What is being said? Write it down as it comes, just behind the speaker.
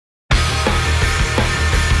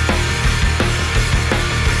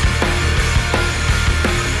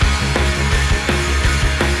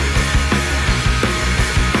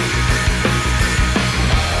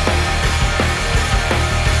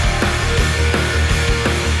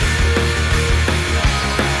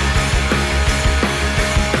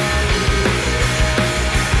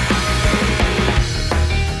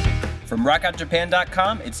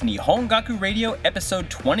rockoutjapan.com, it's Nihongaku Radio episode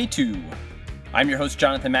 22. I'm your host,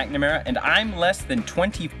 Jonathan McNamara, and I'm less than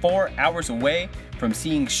 24 hours away from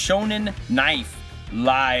seeing Shonen Knife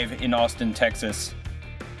live in Austin, Texas.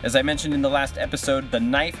 As I mentioned in the last episode, the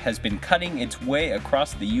Knife has been cutting its way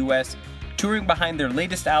across the US, touring behind their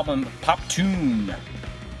latest album, Pop Tune.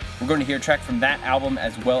 We're going to hear a track from that album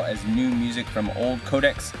as well as new music from Old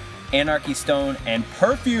Codex, Anarchy Stone, and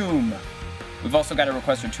Perfume. We've also got a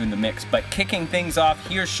request or two in the mix, but kicking things off,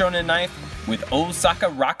 here's Shonen Knife with Osaka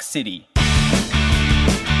Rock City.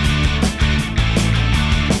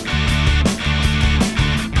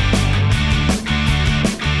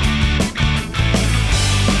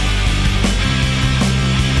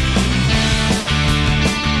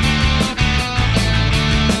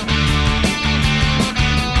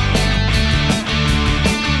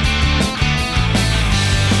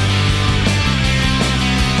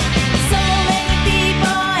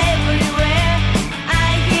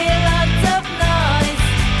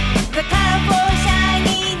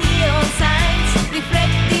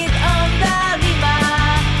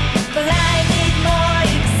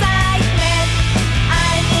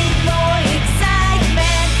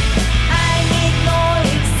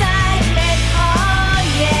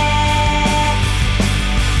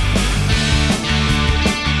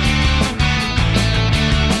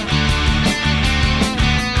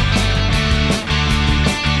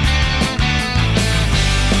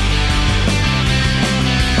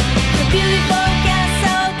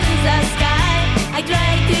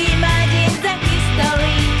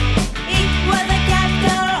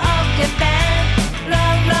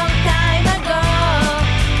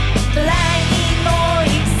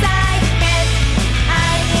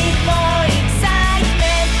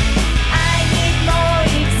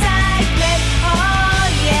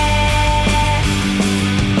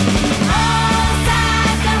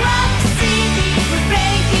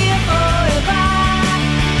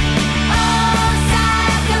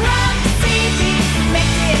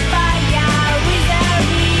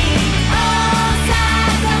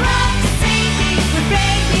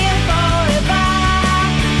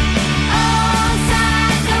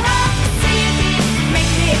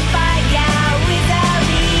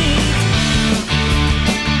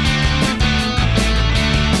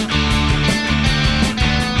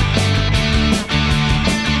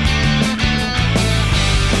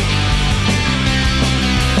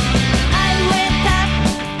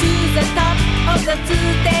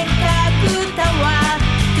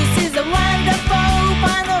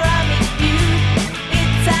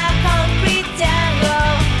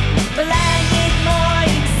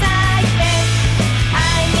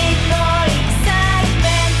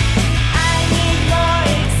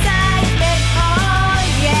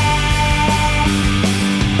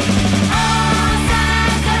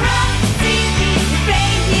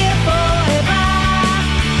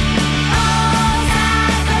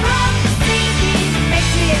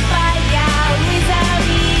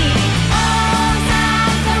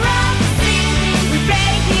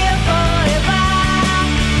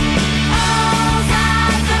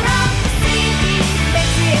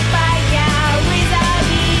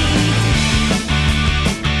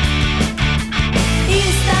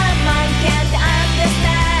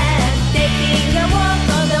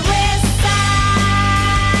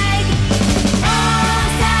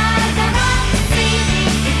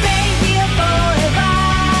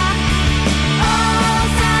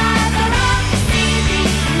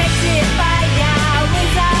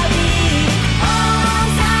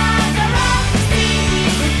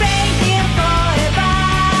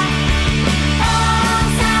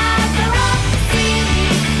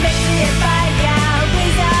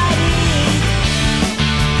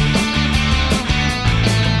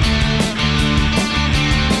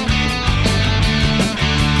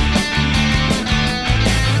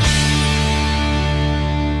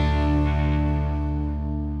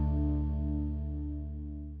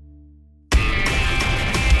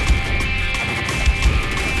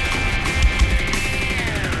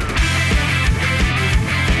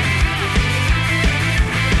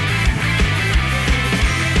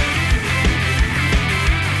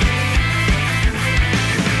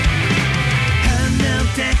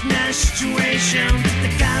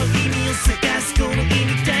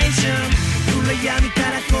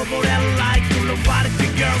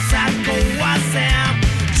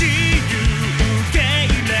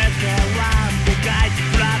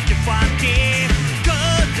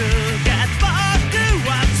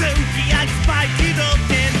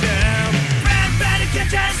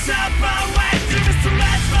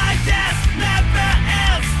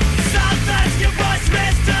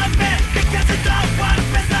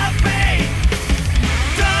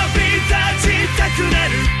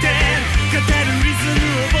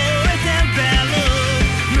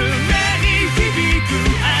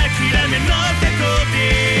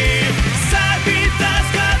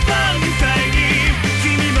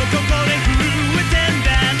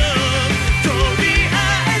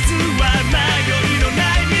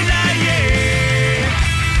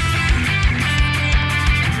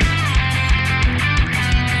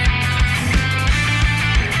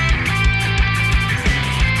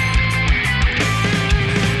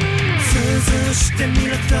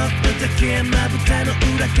 っとだけまぶたの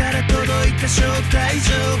裏から届いた招待状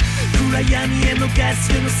暗闇へのガス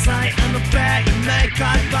の際あのペイメーカ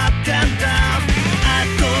ーバッテンダウン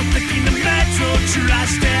圧倒的なメトロを散ら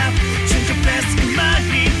してチェンジャーベース今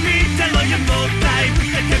に見たろよもったいぶっ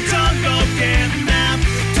てけどロケな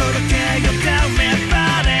届けよダメ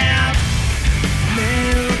バレ目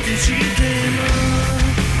を閉じても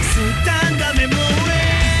スタンダメも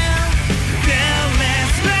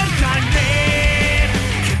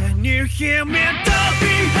Hear me 飛び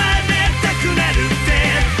跳ねたくなるって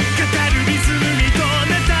語るリズムに止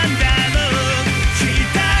めたんだろう左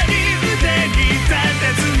腕に佇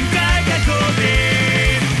んだ過去で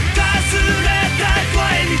かすれた声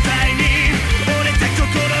みたいに折れた心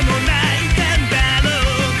も泣いたんだろ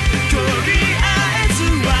うとりあえず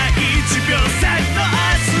は1秒先の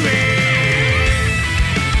明日へ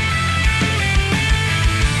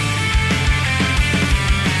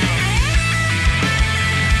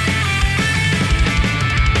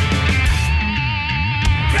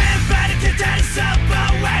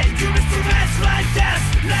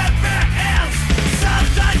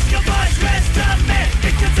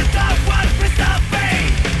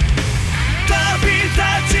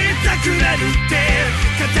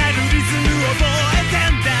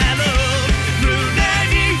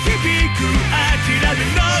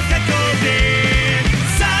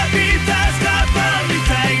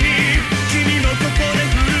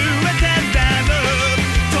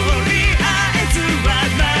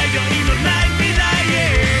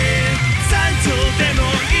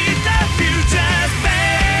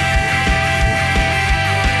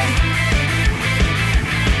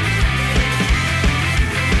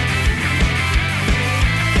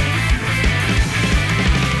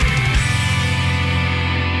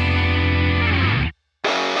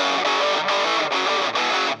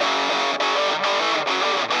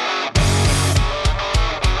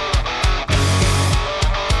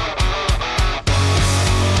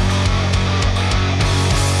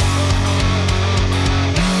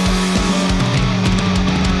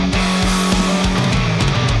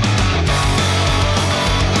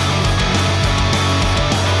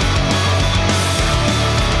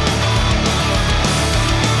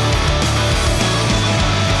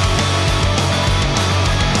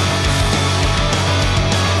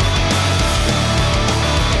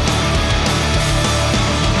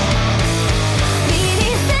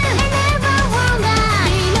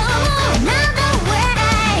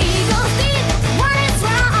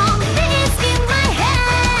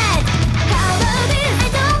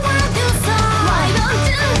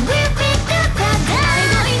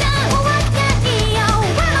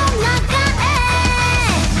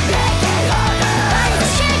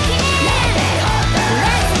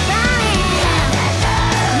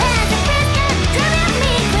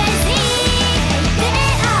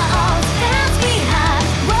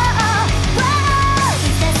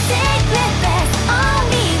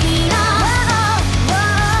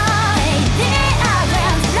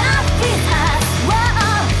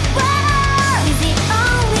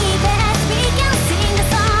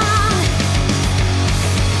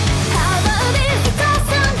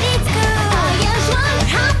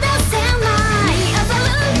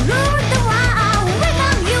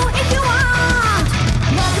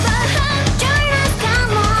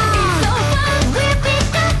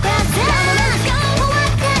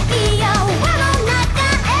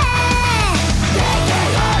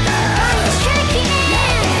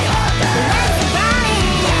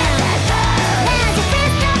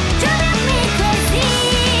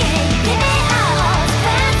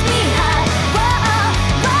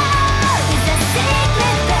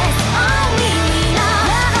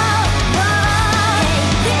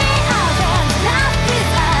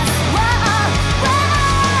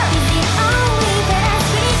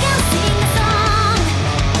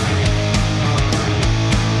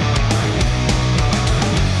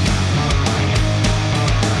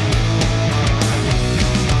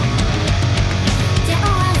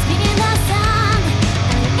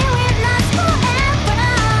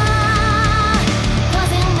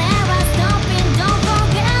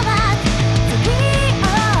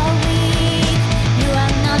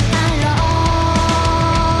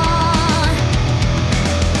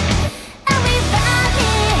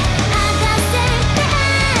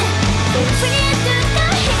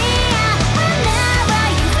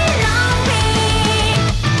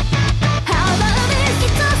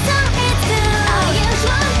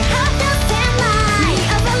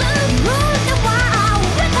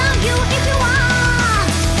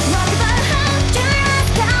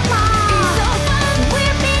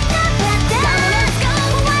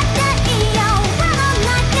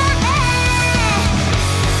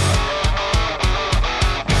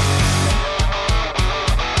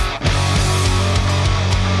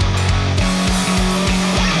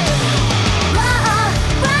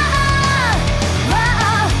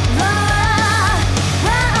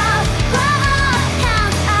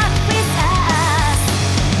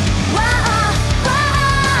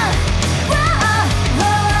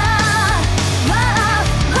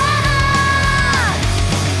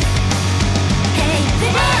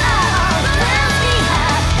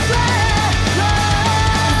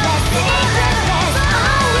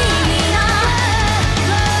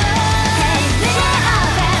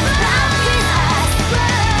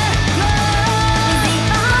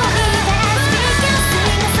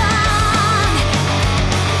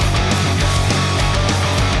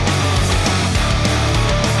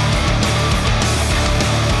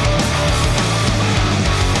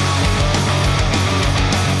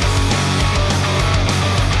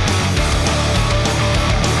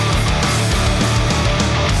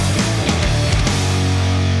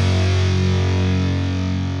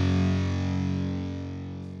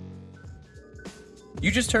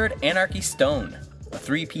You just heard Anarchy Stone, a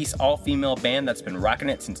 3-piece all-female band that's been rocking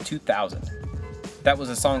it since 2000. That was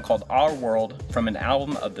a song called Our World from an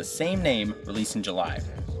album of the same name released in July.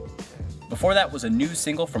 Before that was a new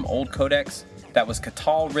single from Old Codex. That was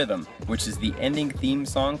Katal Rhythm, which is the ending theme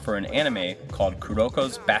song for an anime called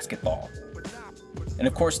Kuroko's Basketball. And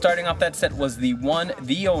of course, starting off that set was the one,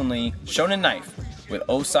 the only, Shonen Knife with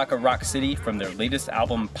Osaka Rock City from their latest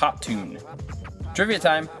album Pop Tune. Trivia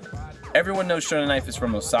time! Everyone knows Shonen Knife is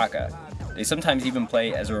from Osaka. They sometimes even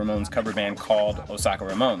play as a Ramones cover band called Osaka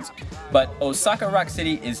Ramones. But Osaka Rock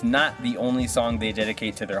City is not the only song they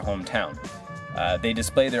dedicate to their hometown. They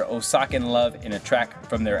display their Osakan love in a track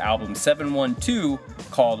from their album 712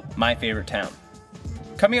 called My Favorite Town.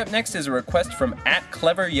 Coming up next is a request from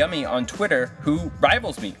 @CleverYummy on Twitter, who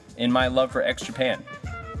rivals me in my love for X Japan.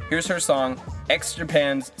 Here's her song, X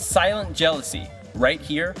Japan's Silent Jealousy, right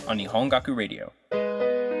here on Nihongaku Radio. 「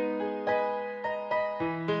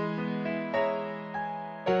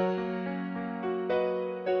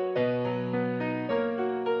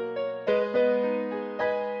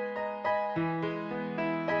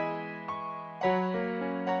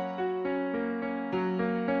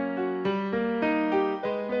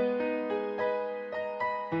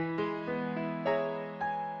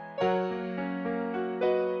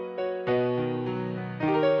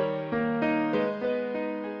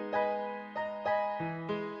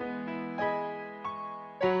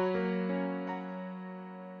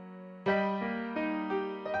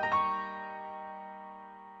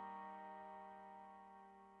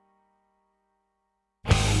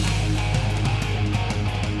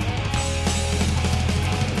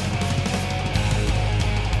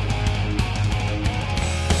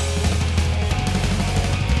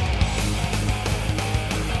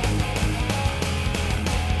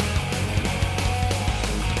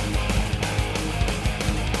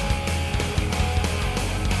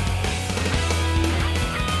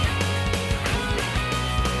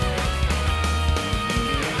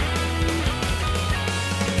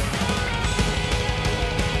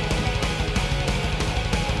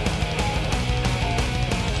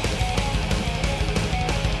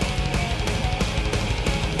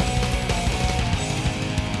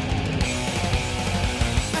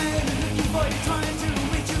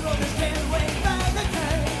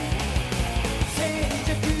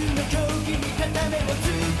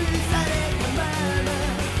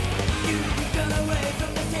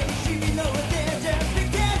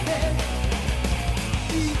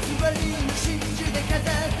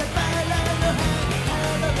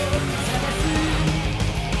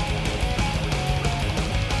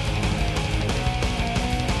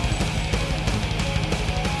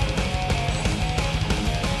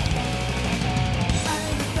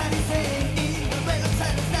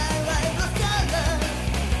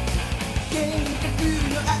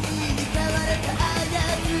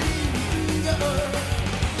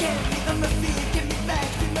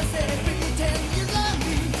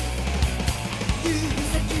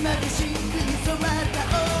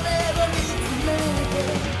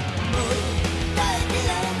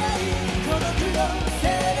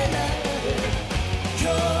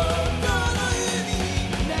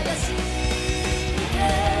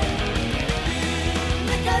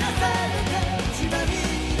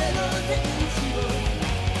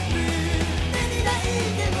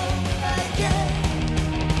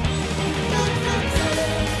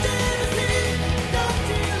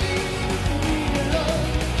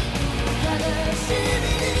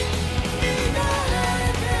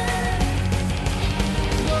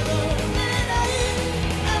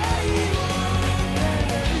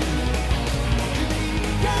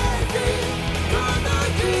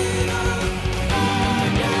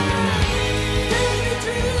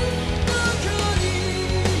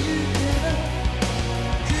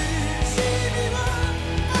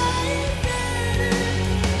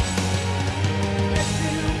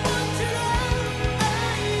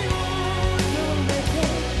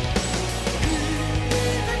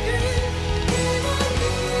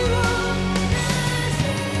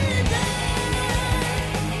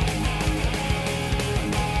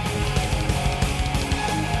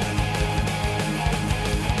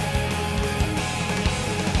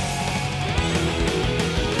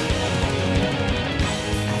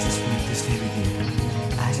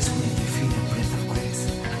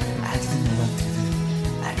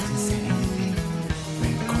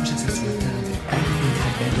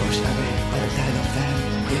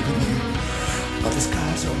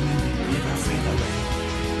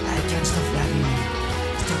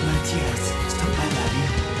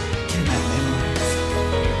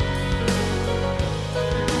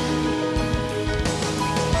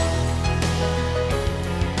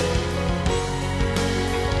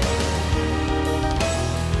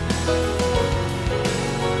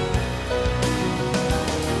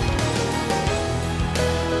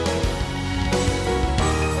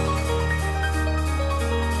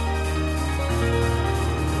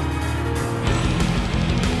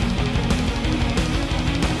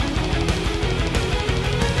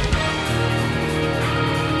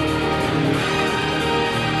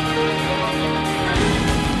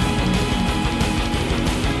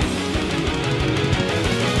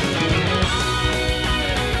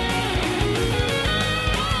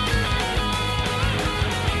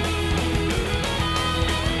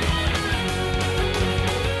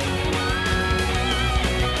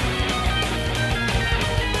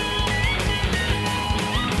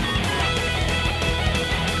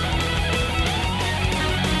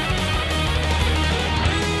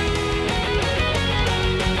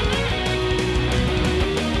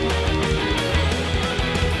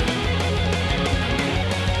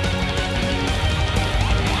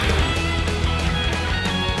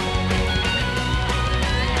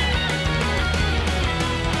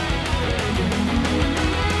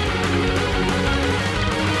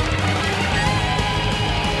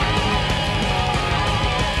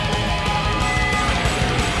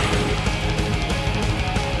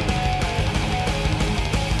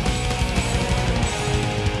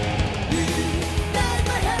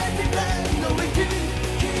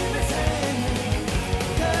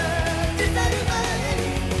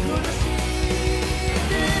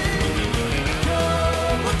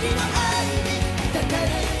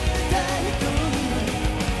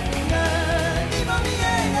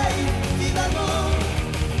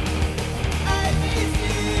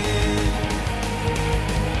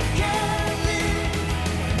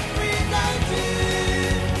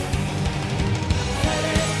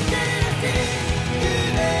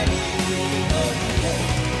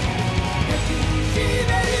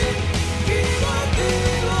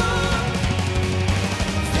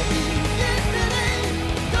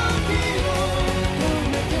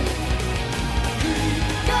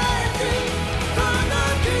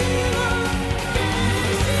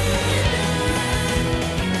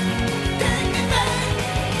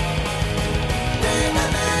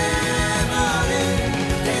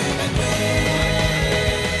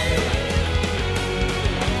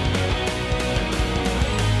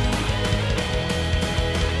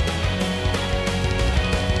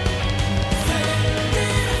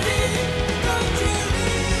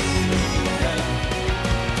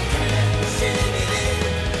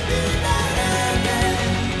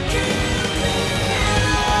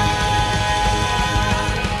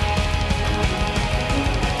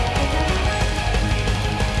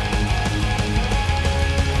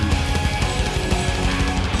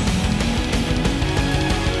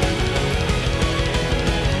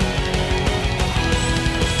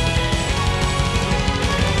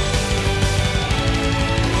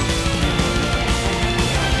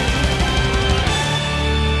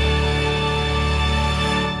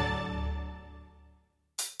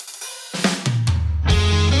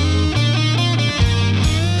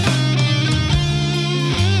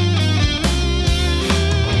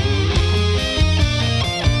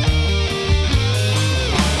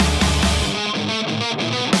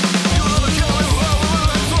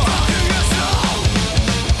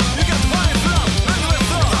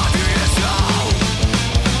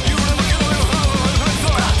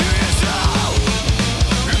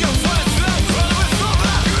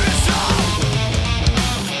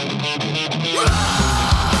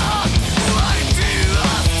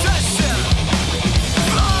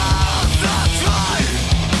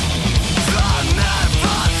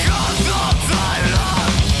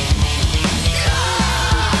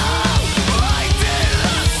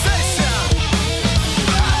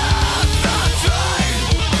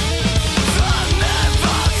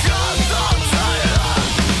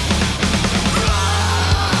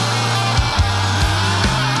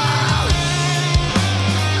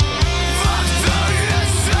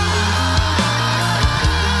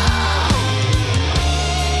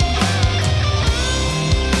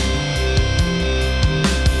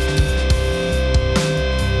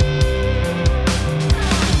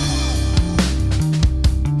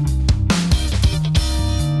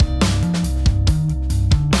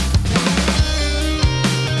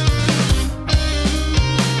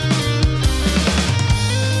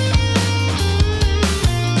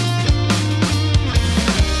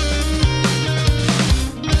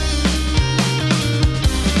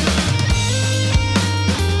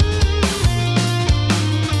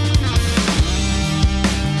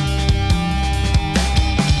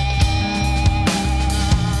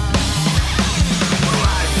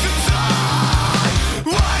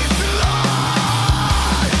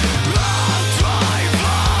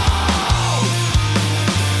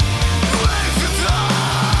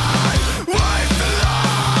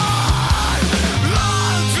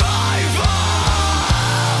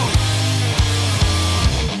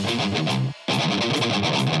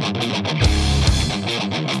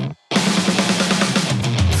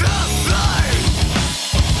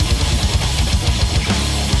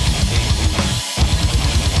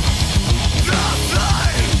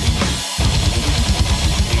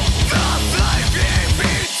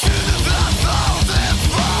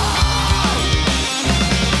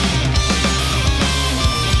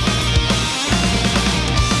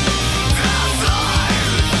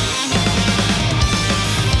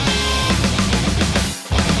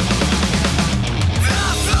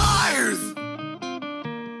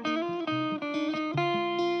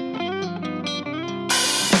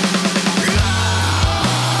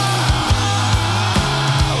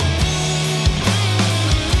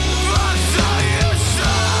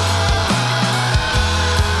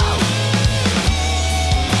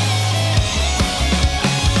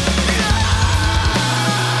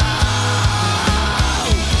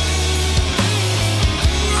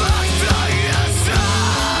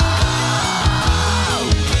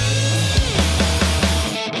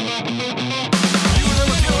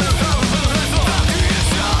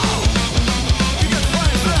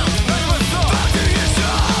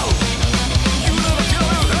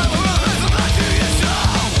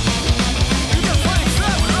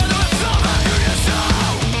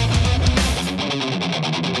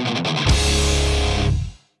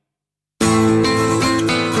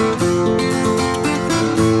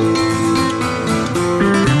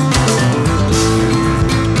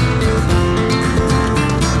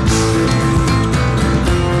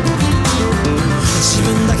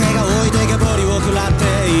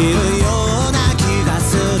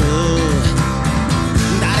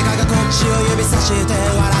足を指さして笑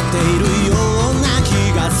っているような気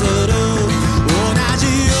がする同じ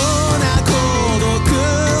ような孤独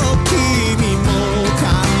を君も感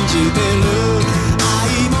じてる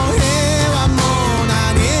愛も平和も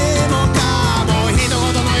何もかも一言の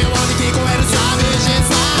ように聞こえる寂し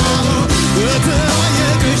さをうつろゆ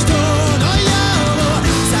く人のよ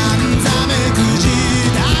うさんざめく時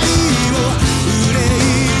代を憂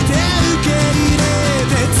いて受け入れ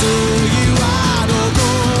て次はどこ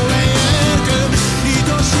へ行く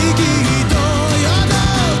愛しき人よど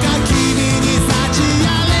うか君に幸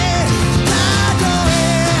あれたとえ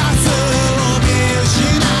明日を見失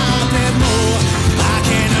っても明け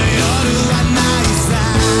ぬ夜はないさ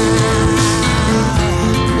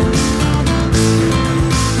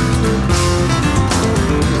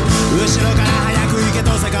後ろから早く行けと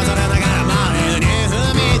せかされながら前に踏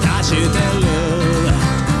み出してる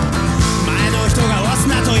前の人が押す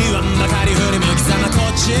なと言わんばかり振り向きさまこ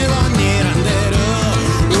っちを睨んでる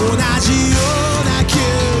同じような窮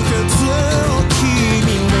屈を君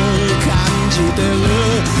も感じてる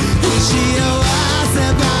不幸せ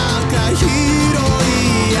ばっか拾い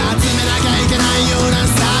集めなきゃいけないような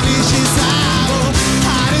寂しさを遥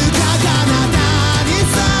か彼方に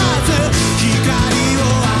さす光を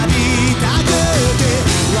浴びたくて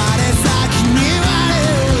我先に我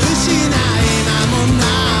を失い間もな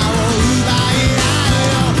お奪い合う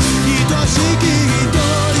よ愛しき人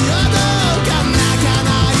よどうか泣かな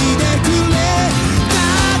いでくれた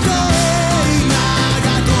とえ今が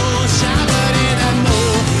土砂降りでも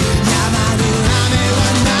止まぬ雨は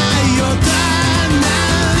ないよどんな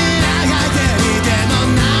に長けいても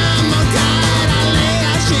何も変えられや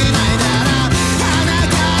しないなら鼻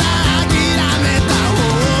から諦めた方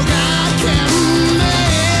が賢明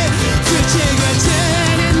口々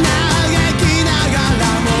に嘆きながら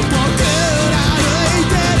も僕ら歩い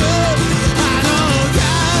てるあの川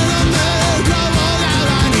の向こう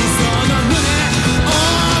側にその胸躍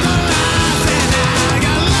らせなが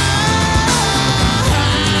ら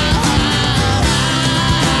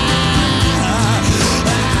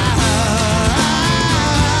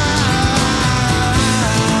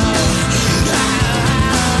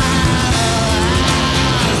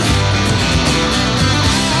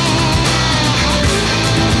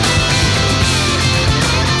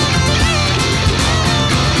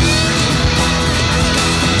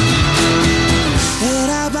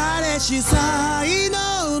選ばれし才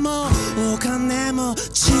能もお金も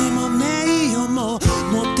地も名誉も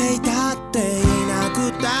持っていたっていな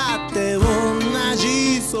くたって同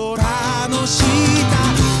じ空の下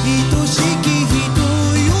愛しき人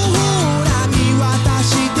よほら見渡し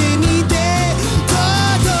てみて尊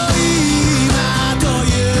い今とい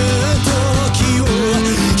う時を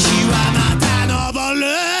日はまた昇る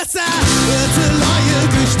さ移ろゆ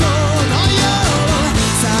く人のよう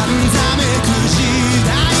さんざめく時代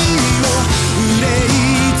を憂い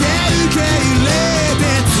て受け入れて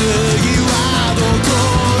次はどこ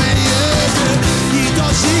へ行く愛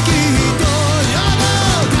しき人よど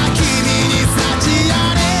うか君に幸あ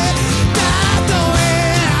れたとえ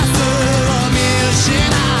明日を見失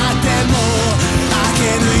っても明け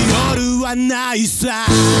ぬ夜はないさ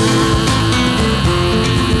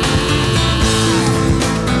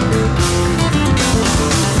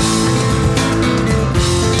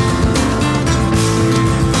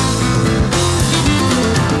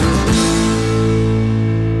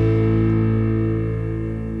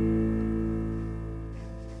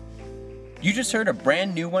You just heard a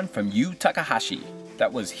brand new one from Yu Takahashi.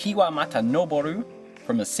 That was Hiwa Mata Noboru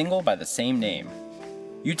from a single by the same name.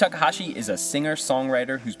 Yu Takahashi is a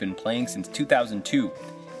singer-songwriter who's been playing since 2002.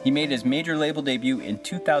 He made his major label debut in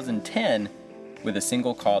 2010 with a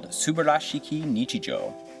single called Subarashiki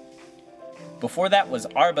Nichijo. Before that was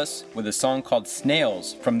Arbus with a song called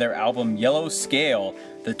Snails from their album Yellow Scale,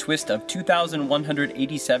 the twist of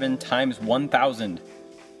 2,187 times 1,000.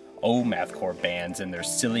 Oh, mathcore bands and their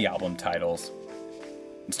silly album titles.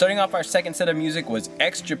 And starting off our second set of music was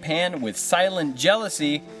X Japan with Silent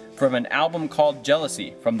Jealousy from an album called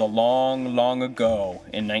Jealousy from the long, long ago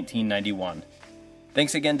in 1991.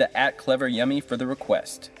 Thanks again to @CleverYummy for the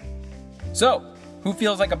request. So, who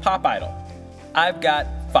feels like a pop idol? I've got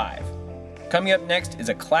 5. Coming up next is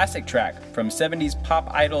a classic track from 70s pop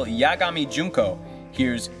idol Yagami Junko.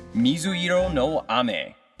 Here's Mizuiro no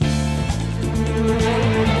Ame. 「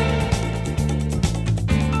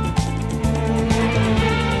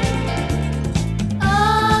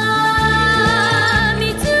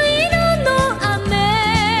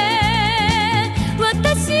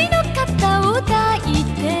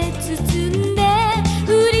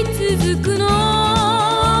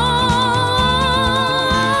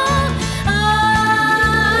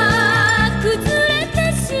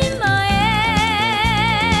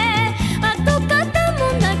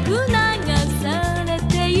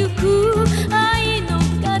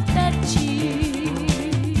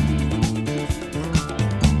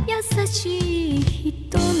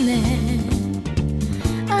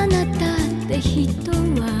人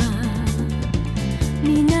は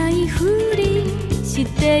見ないふりし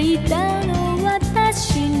ていたの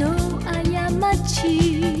私の過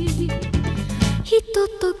ち。ひと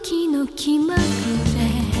ときの気まぐれ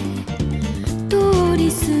通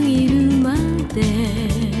り過ぎるまで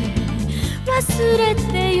忘れ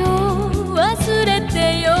てよ忘れ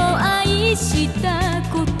てよ愛した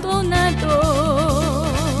ことなど。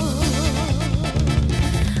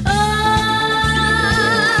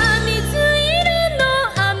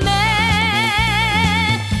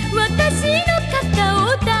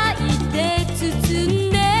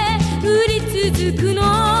続くの忘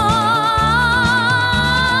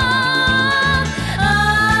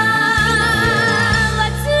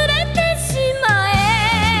れてしまえ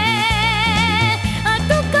跡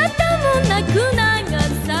形もなく流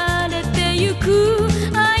されてゆく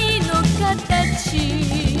愛の形。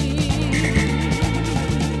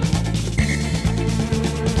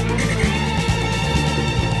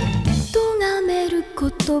咎める言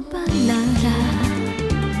葉なら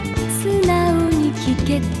素直に聞け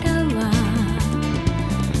たわ。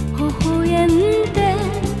微笑んで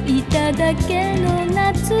いただけの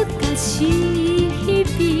懐かしい日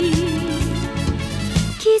々。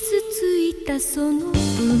傷ついたその分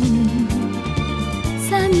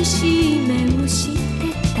寂しい目をし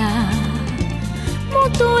てた。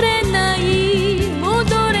戻れない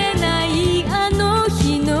戻れないあの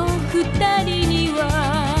日の二人には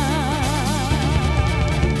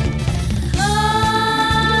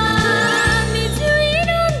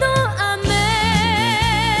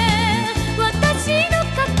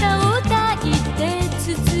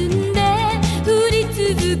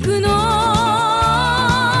続くの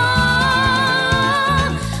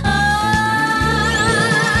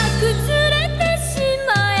崩れてしま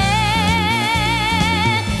え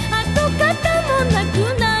跡形もなく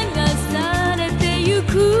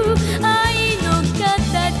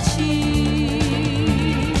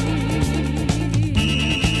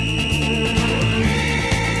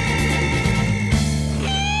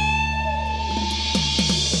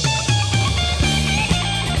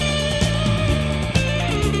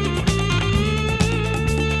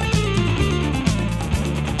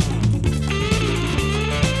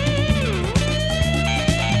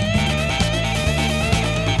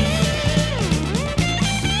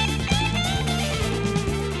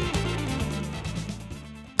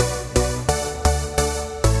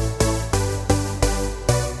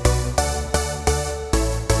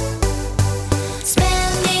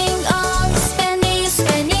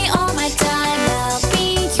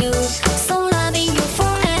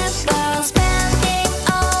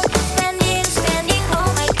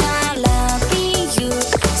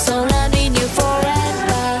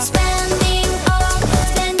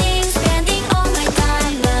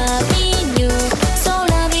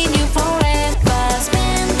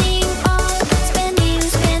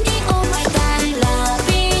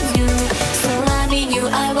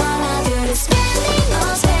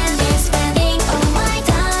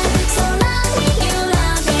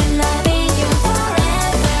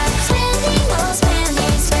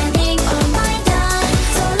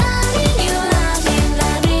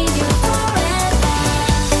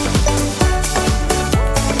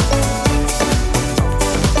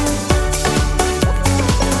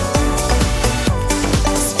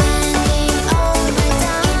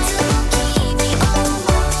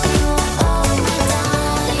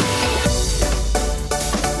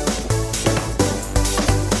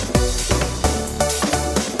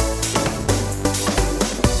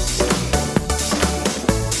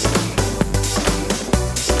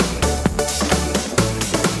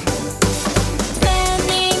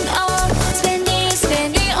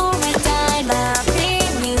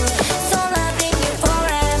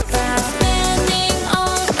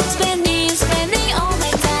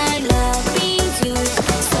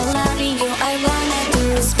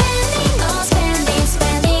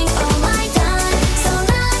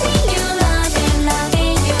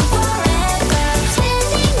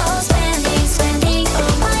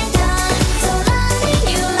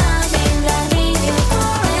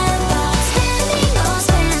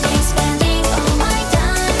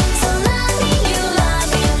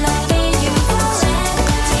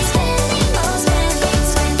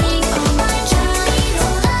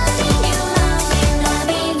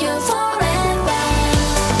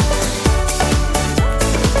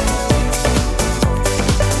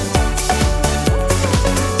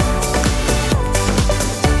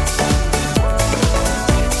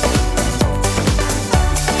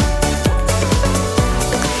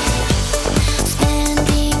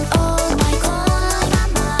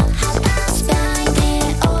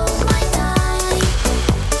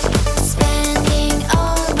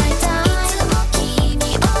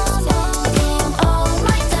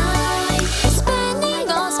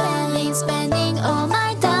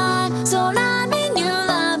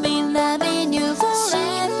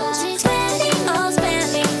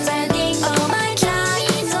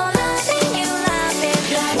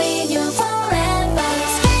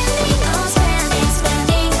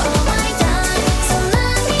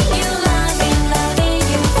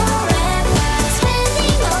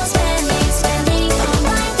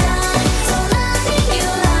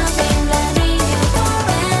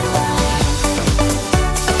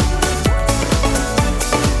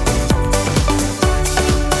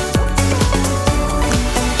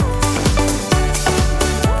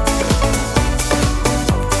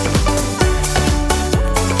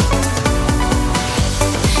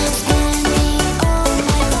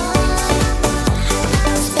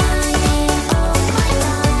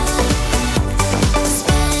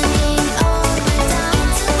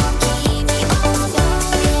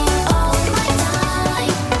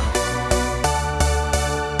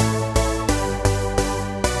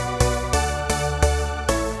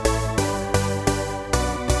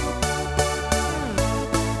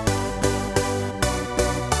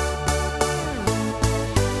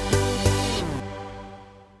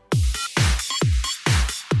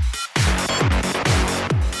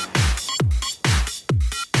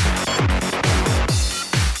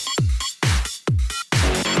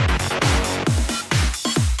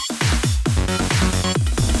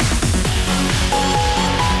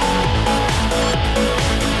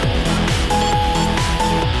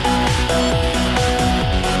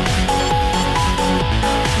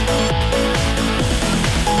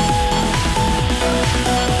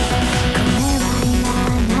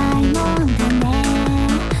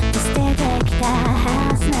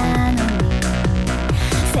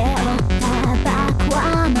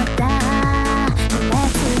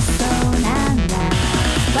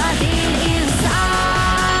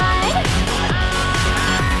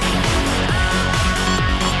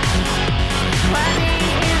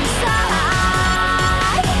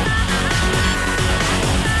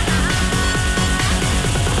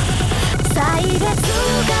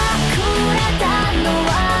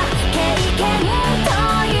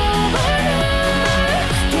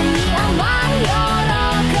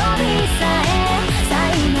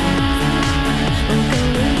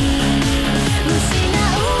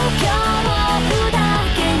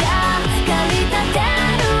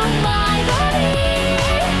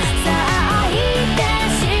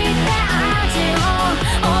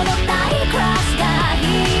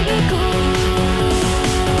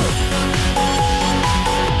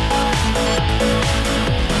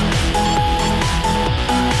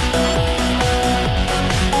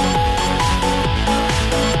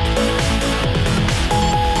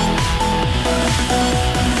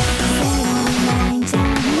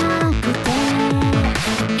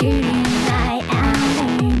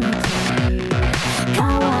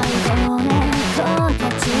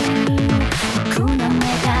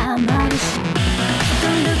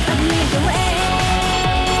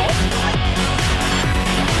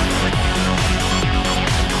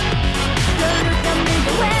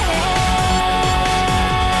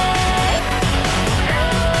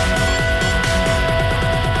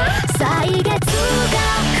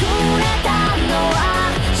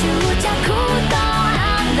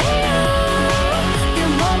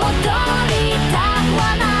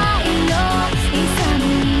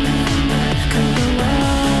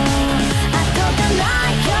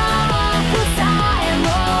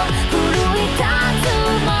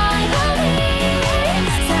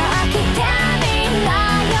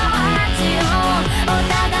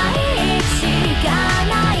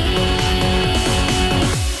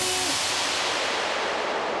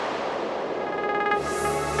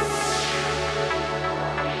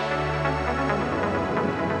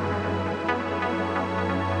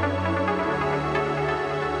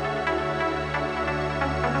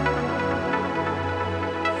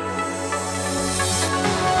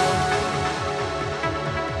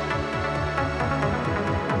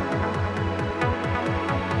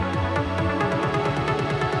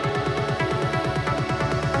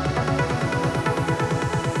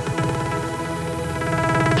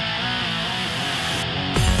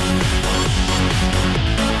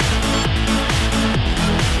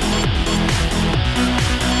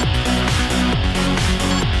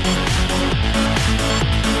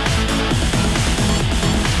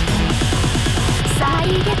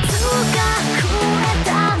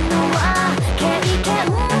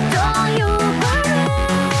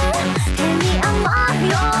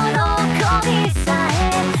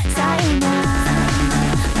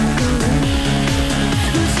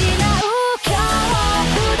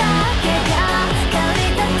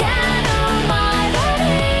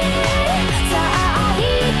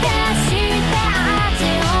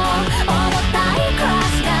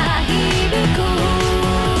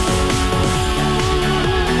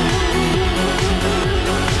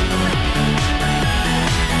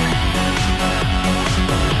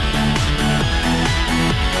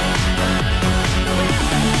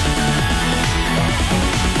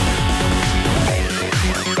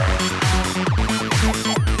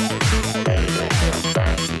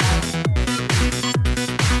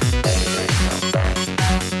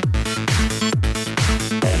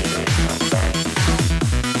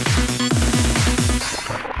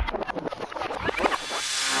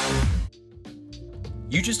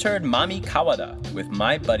You just heard Mami Kawada with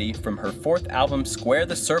My Buddy from her 4th album Square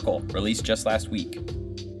the Circle, released just last week.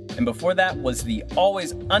 And before that was the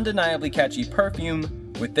always undeniably catchy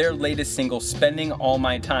Perfume with their latest single Spending All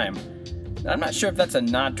My Time. Now, I'm not sure if that's a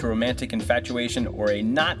nod to romantic infatuation or a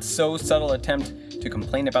not so subtle attempt to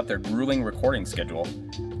complain about their grueling recording schedule.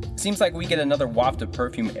 Seems like we get another waft of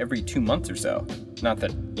Perfume every 2 months or so. Not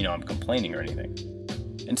that, I'm complaining or anything.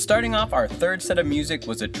 And starting off our third set of music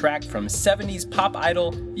was a track from 70s pop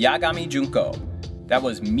idol Yagami Junko. That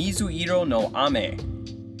was Mizuiro no Ame.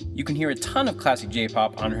 You can hear a ton of classic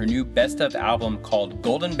J-pop on her new best of album called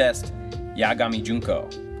Golden Best Yagami Junko.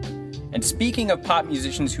 And speaking of pop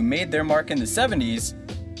musicians who made their mark in the 70s,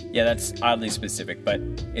 yeah, that's oddly specific, but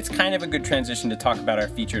it's kind of a good transition to talk about our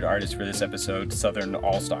featured artist for this episode, Southern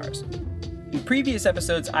All-Stars. In previous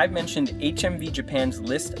episodes, I've mentioned HMV Japan's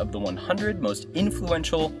list of the 100 most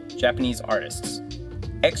influential Japanese artists.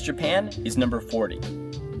 X Japan is number 40,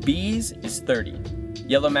 Bees is 30,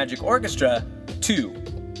 Yellow Magic Orchestra, 2,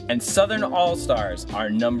 and Southern All-Stars are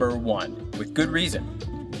number 1, with good reason.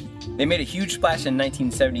 They made a huge splash in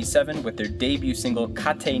 1977 with their debut single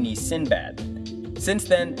Kate ni Sinbad. Since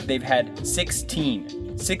then, they've had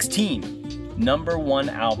 16 number 1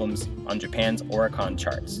 albums on Japan's Oricon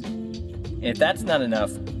charts. And if that's not enough,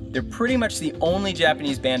 they're pretty much the only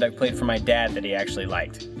Japanese band I've played for my dad that he actually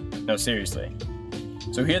liked. No, seriously.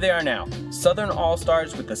 So here they are now, Southern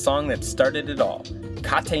All-Stars with the song that started it all,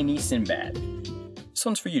 Kate ni Sinbad. This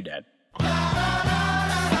one's for you, Dad.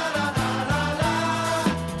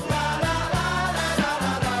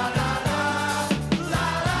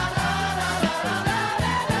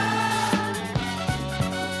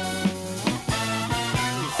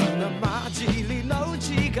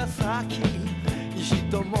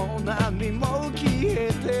 人も波も消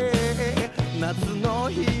えて夏の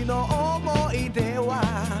日の思い出は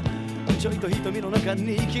ちょいと瞳の中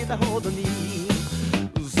に来たほどに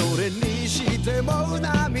それにしても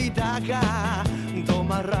涙が止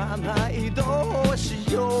まらないどうし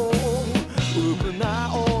よううぶ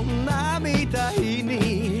な女みたい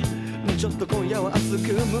にちょっと今夜は熱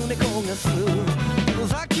く胸焦がす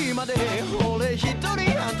さっきまで俺一人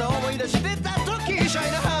あんた思い出してた時シャ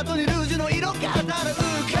イなハートにルージュの色がただ浮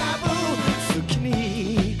かぶ好き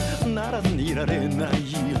にならずにいられない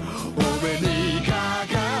お目にか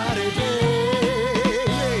かれて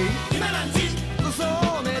今なんちそ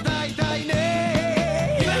うね大体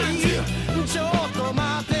ね今なんちちょっと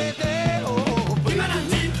待ってて今なん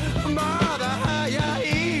ちまだ早い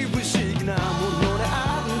不思議なものであ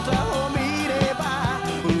んたを見れば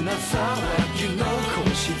胸騒ぎの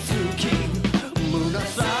腰つき胸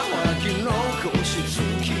騒ぎの腰つ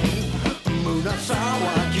き胸騒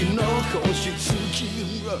ぎの腰つき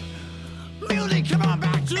Music, come on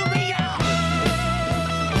back to me, yo!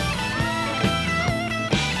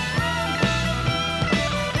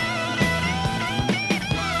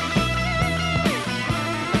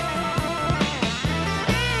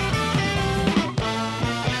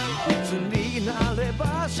 いつになれ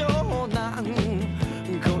ば湘南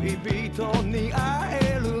恋人に会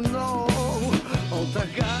えるのお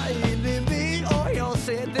互いに身を寄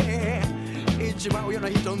せて一番上の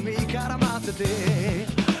瞳から待ってて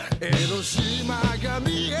江ノ島が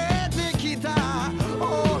見えてきた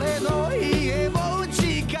俺の家も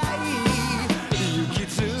近い雪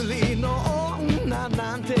吊りの女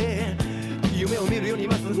なんて夢を見るように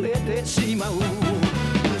忘れてしまう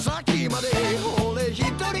さっきまで俺一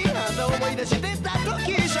人あんた思い出してた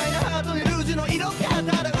時シャイなハートにルージュの色がた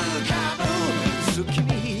だ浮かぶ好き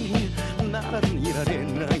にならずにいられ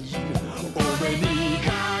ないお目に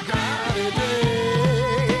かかれて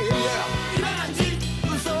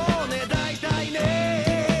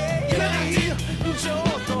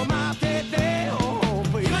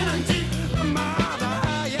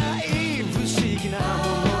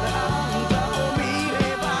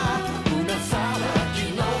騒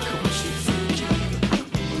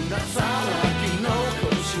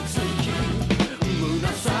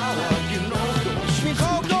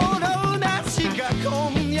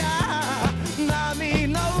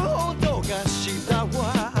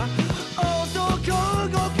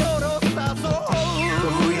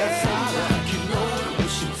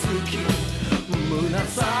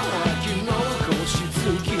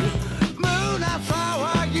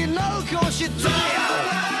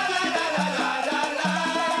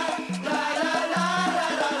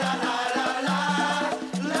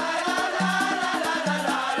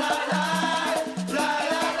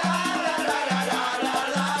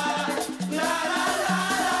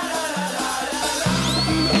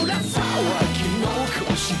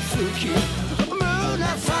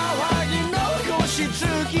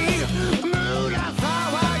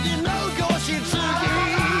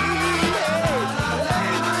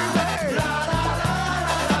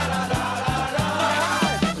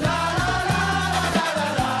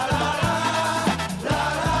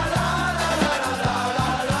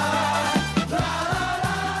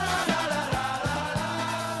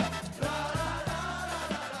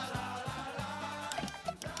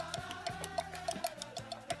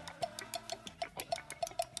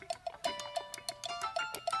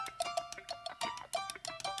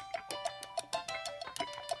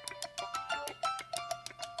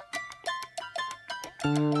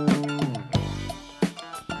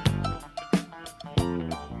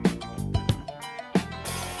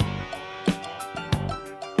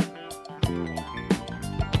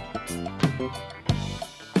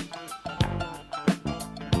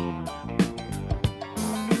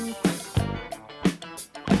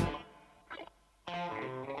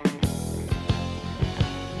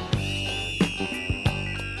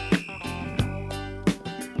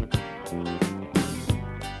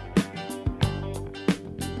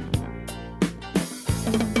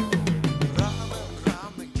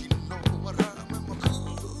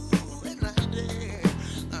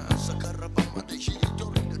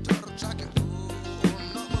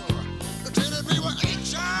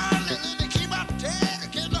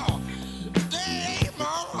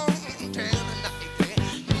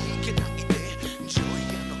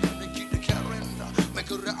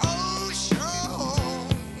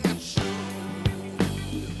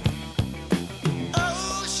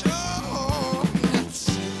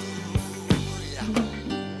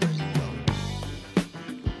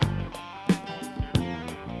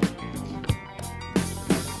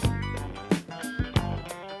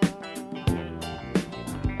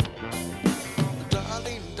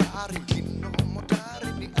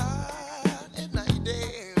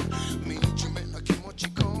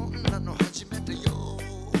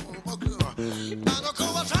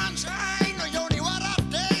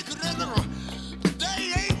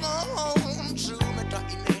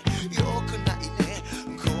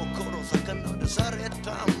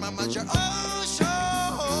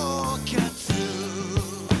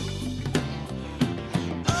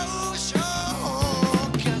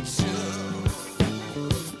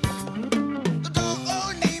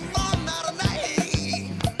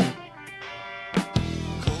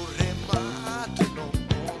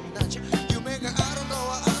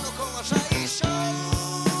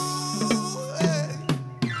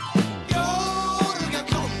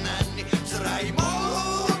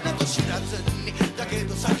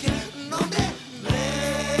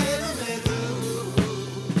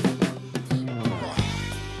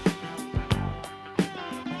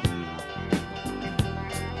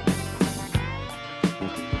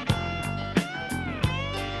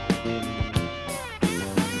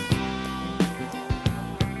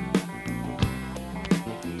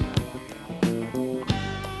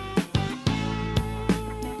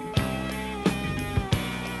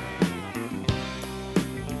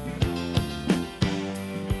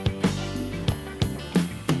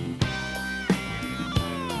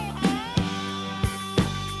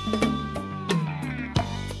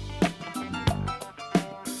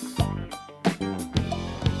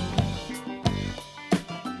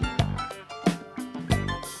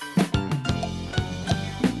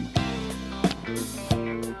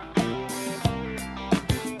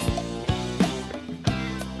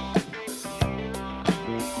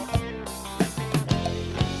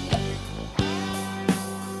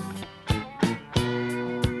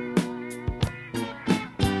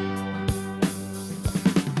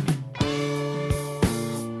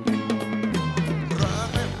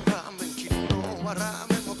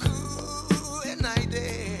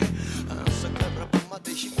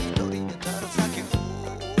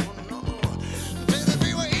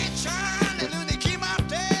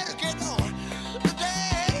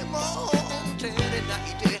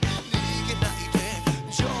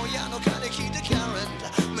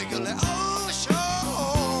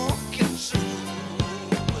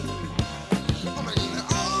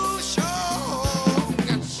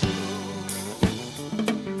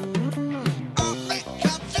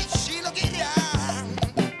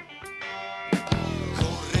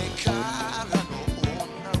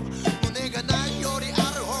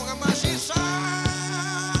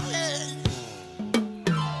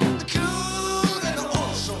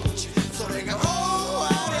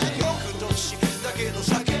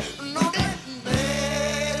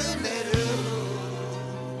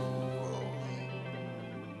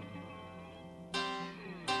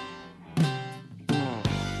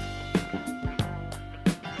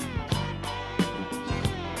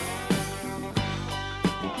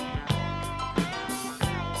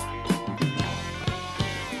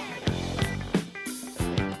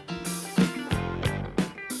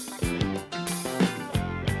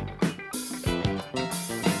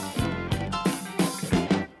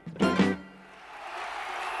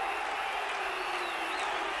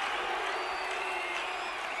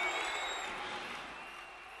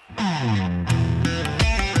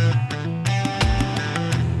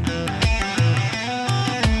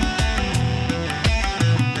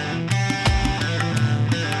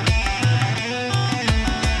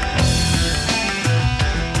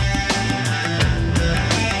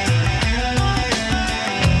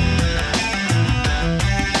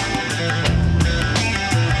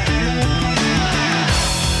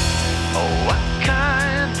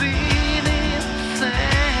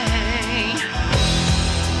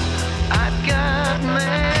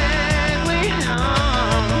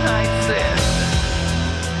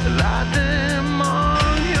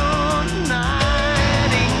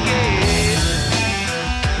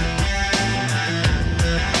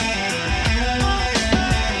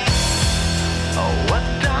what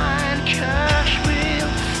dying cash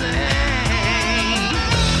will say.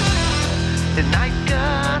 And I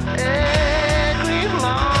got angry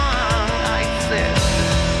long, I said,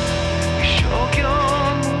 your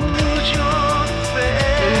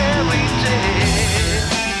fairy tale.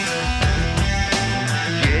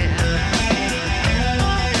 Yeah.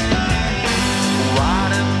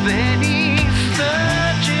 What a penny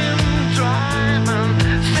searching, driving,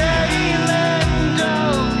 sailing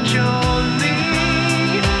down journey.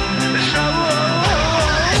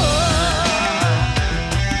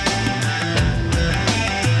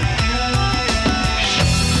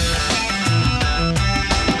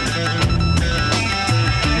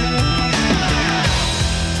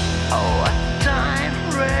 Oh, a time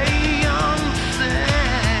rayon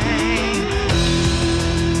thing.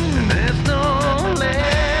 There's no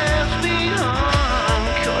left behind,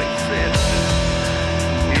 'cause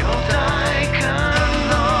your die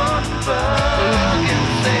cannot burn and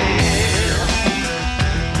sail.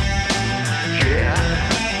 Yeah.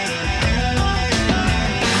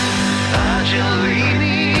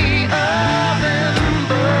 Angelini up and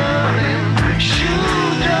burning,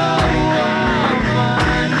 shoot down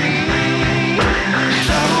my knee.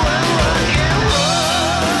 So I rock and roll.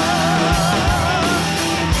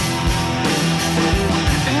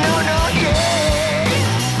 No, yeah.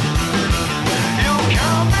 You're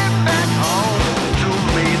coming back home to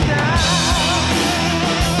me now.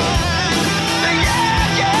 Yeah,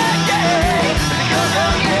 yeah, yeah. Go,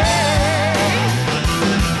 yeah.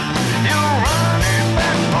 You're running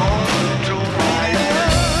back home to my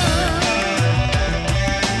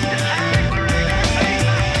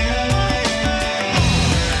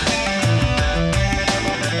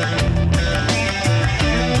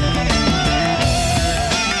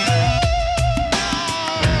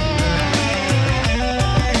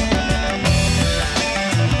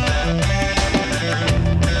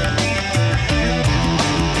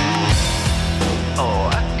Oh,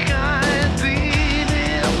 I can't be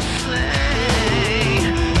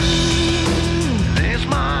insane. This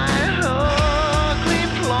my ugly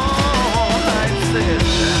flaw, I said.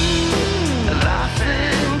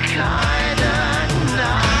 Laughing kind of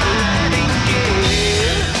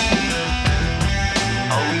nightingale.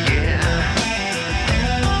 Oh yeah.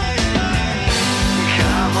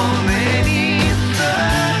 Come on, many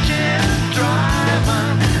searching,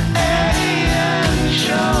 driving, and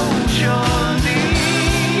show journey.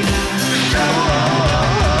 So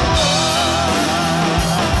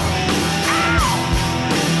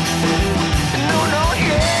no,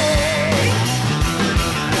 yeah.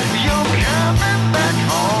 You're coming back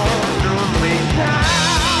home to me now.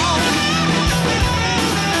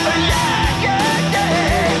 Yeah, yeah,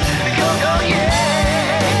 yeah. Go,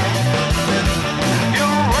 yeah.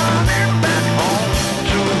 You're running back home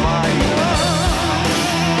to my love.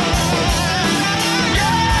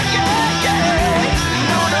 Yeah, yeah, yeah.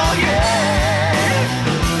 No, yeah.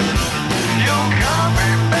 You're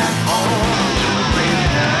coming back home to me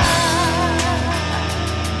now.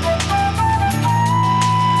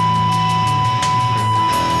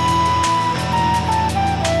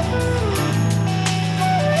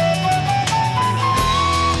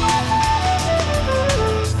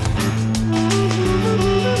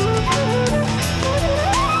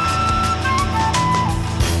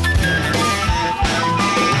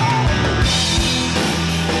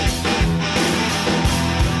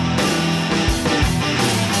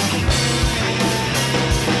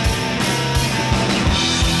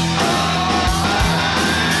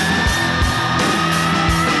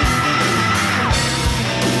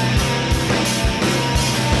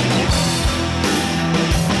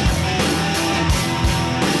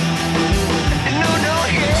 No,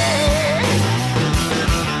 yeah.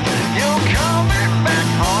 You're coming back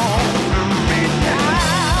home to me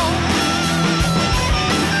now.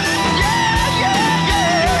 Yeah, yeah,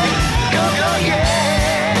 yeah. Go,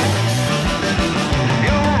 yeah.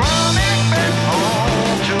 You're running back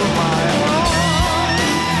home to my home.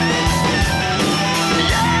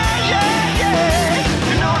 Yeah, yeah,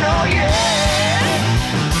 yeah. No, yeah.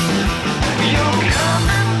 You're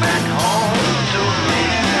coming back home to me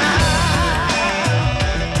now.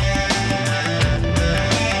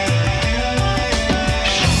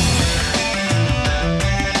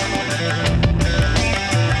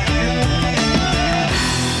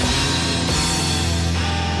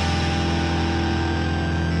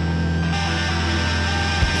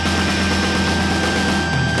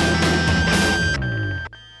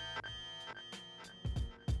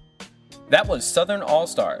 That was Southern All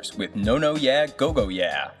Stars with No No Yeah Go Go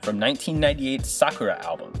Yeah from 1998's Sakura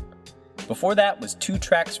album. Before that was 2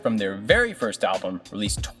 tracks from their very first album,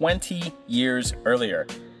 released 20 years earlier.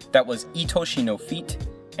 That was Itoshi no Feet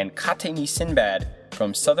and Kate ni Sinbad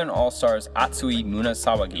from Southern All-Stars' Atsui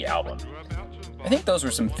Munasawagi album. I think those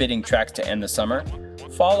were some fitting tracks to end the summer.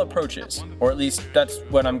 Fall approaches, or at least that's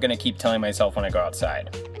what I'm going to keep telling myself when I go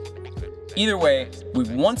outside. Either way,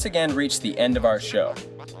 we've once again reached the end of our show.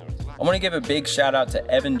 I want to give a big shout out to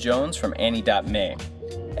Evan Jones from Annie.me.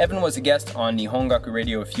 Evan was a guest on Nihongaku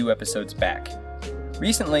Radio a few episodes back.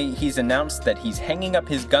 Recently, he's announced that he's hanging up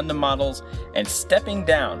his Gundam models and stepping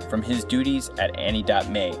down from his duties at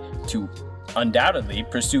Annie.me to undoubtedly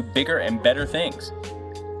pursue bigger and better things.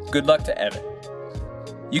 Good luck to Evan.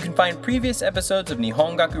 You can find previous episodes of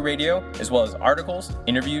Nihongaku Radio, as well as articles,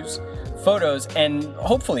 interviews, photos, and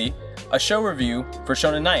hopefully a show review for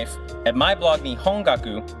Shonen Knife at my blog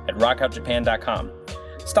Nihongaku at rockoutjapan.com.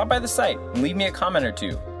 Stop by the site and leave me a comment or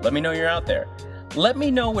two. Let me know you're out there. Let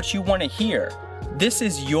me know what you want to hear. This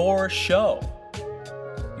is your show.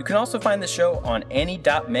 You can also find the show on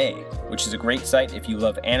Annie.me, which is a great site if you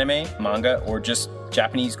love anime, manga, or just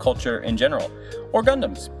Japanese culture in general, or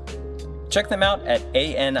Gundams. Check them out at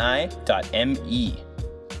ani.me.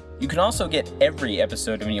 You can also get every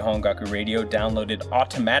episode of Nihongaku Radio downloaded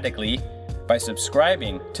automatically by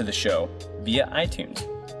subscribing to the show via iTunes.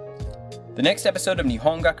 The next episode of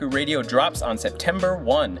Nihongaku Radio drops on September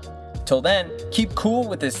 1. Till then, keep cool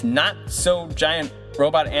with this not-so-giant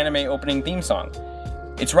robot anime opening theme song.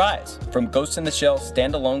 It's Rise from Ghost in the Shell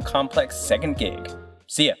standalone complex second gig.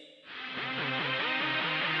 See ya.